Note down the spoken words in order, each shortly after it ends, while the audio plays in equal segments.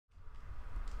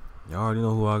Y'all already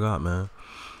know who I got, man.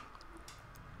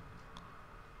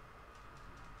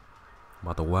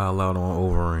 About to wild out on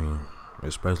Overeem.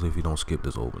 Especially if you don't skip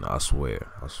this opener. I swear.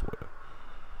 I swear.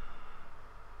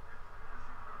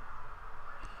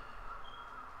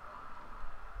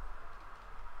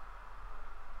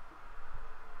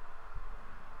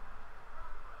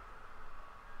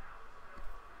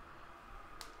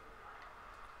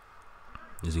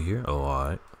 Is he here? Oh,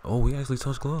 alright. Oh, we actually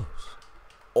touched gloves.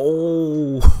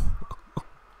 Oh.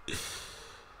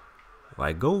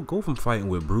 Like, go from fighting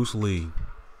with Bruce Lee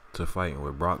to fighting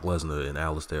with Brock Lesnar and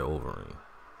Alistair Overeem.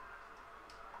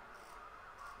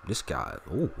 This guy,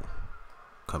 ooh.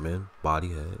 Come in, body,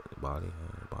 head, body,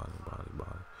 head, body, body,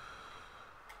 body.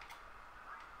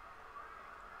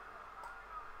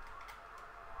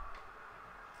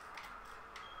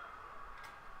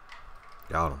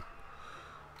 Got him.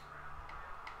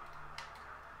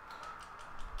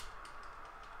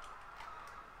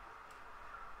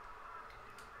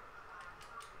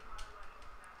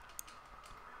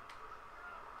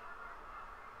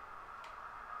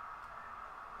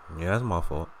 Yeah, that's my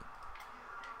fault.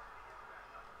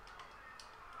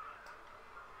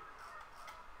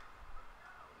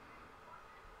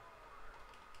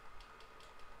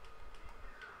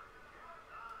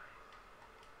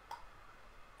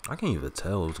 I can't even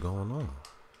tell what's going on.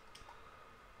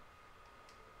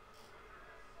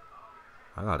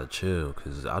 I gotta chill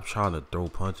because I'm trying to throw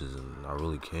punches and I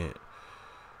really can't.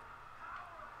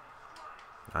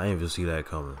 I didn't even see that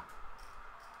coming.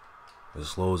 As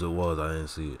slow as it was, I didn't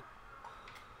see it.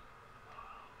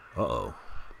 Uh-oh.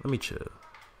 Let me chill.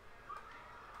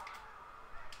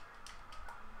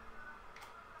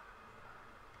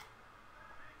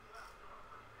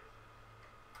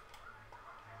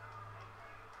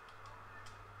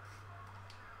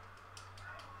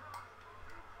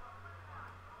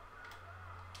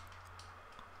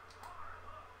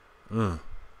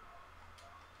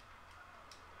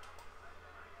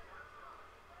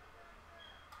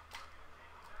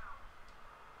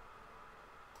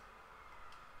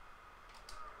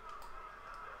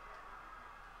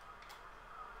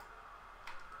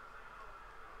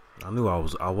 I knew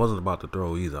I wasn't about to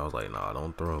throw either. I was like, nah,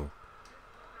 don't throw.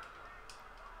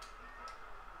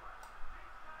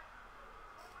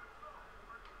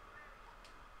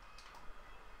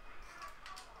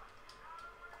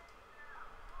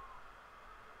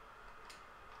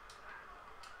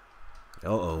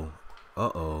 Uh-oh.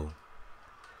 Uh-oh.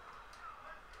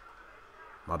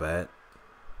 My bad.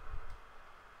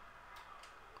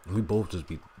 We both just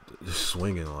be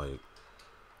swinging like.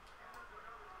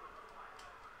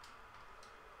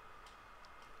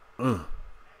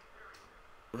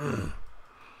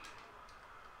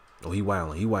 Oh, he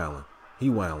wilding. He wilding. He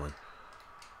wilding.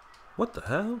 What the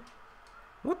hell?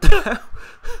 What the hell?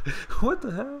 What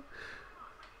the hell?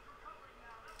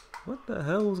 What the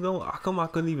hell was going on? How come I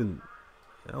couldn't even...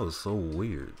 That was so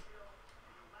weird.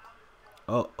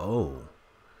 Uh-oh.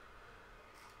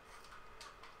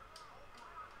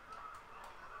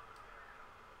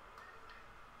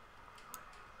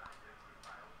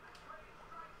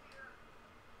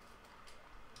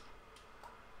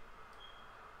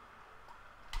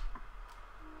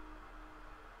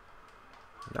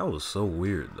 That was so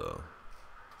weird, though.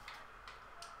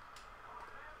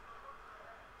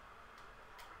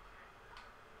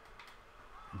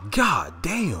 God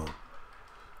damn.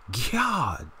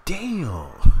 God damn.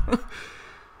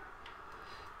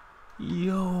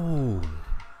 Yo.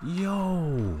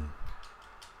 Yo.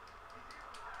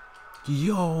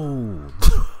 Yo.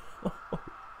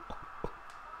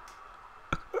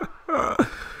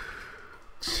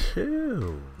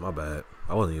 Chill. My bad.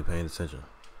 I wasn't even paying attention.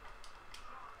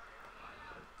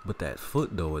 But that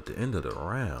foot, though, at the end of the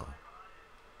round.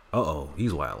 Uh-oh.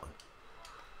 He's wilding.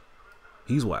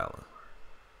 He's wilding.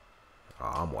 Oh,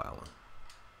 I'm wilding.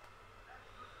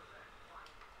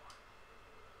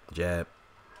 Jab.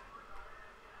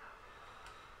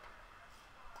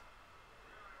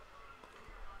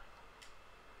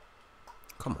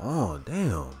 Come on,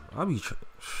 damn. I be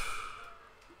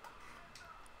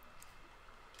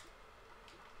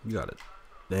you gotta,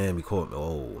 damn, you caught me.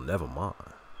 Oh, never mind.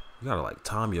 You gotta like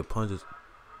time your punches.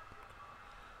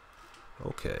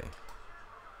 Okay.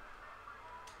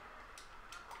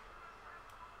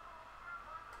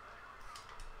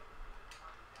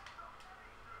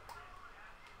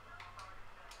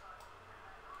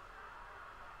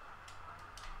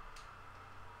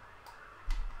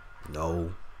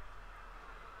 No.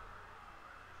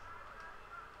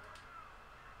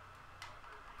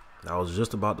 I was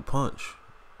just about to punch,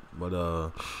 but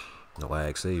the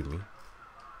lag saved me.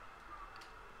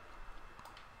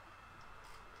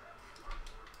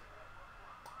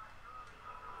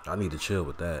 I need to chill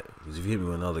with that. Because if you hit me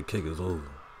with another kick, it's over.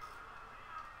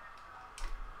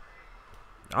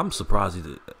 I'm surprised he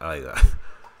did.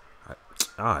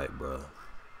 Alright, bro.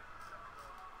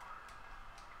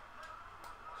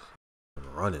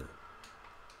 I'm running.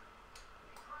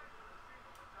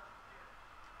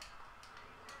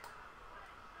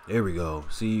 There we go.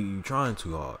 See, you trying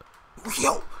too hard.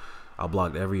 Yo! I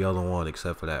blocked every other one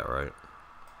except for that, right?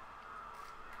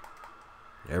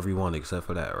 Every one except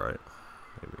for that, right?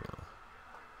 There we go.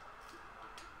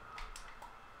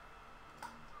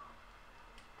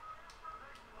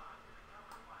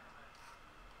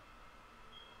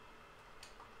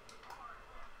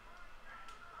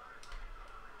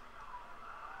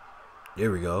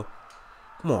 There we go.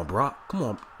 Come on, Brock. Come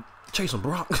on. Chase him,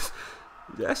 Brock.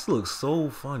 That looks so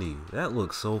funny. That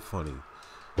looks so funny.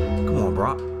 Come on,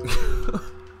 Brock.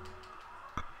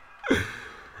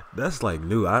 That's like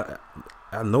new. I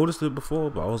noticed it before,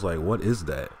 but I was like, what is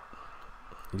that?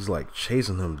 He's like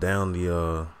chasing him down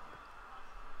the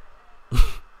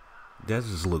that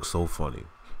just looks so funny.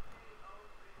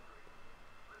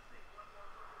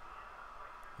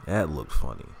 That looked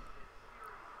funny.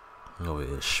 Over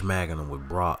here smacking him with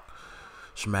Brock.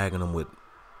 Smacking him with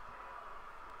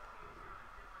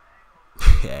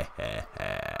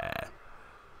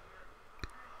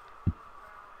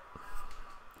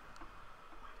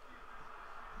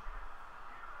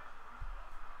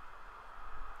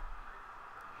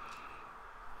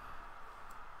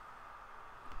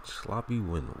sloppy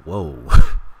win. Whoa.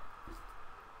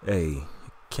 Hey,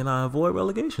 can I avoid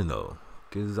relegation though?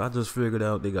 Cause I just figured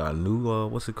out they got a new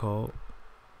what's it called?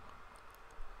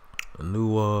 A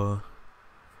new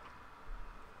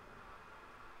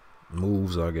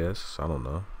moves, I guess. I don't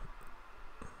know.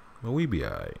 But we be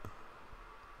alright.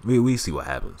 We see what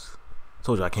happens.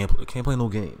 Told you I can't play no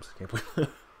games.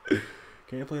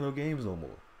 Can't play no games no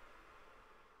more.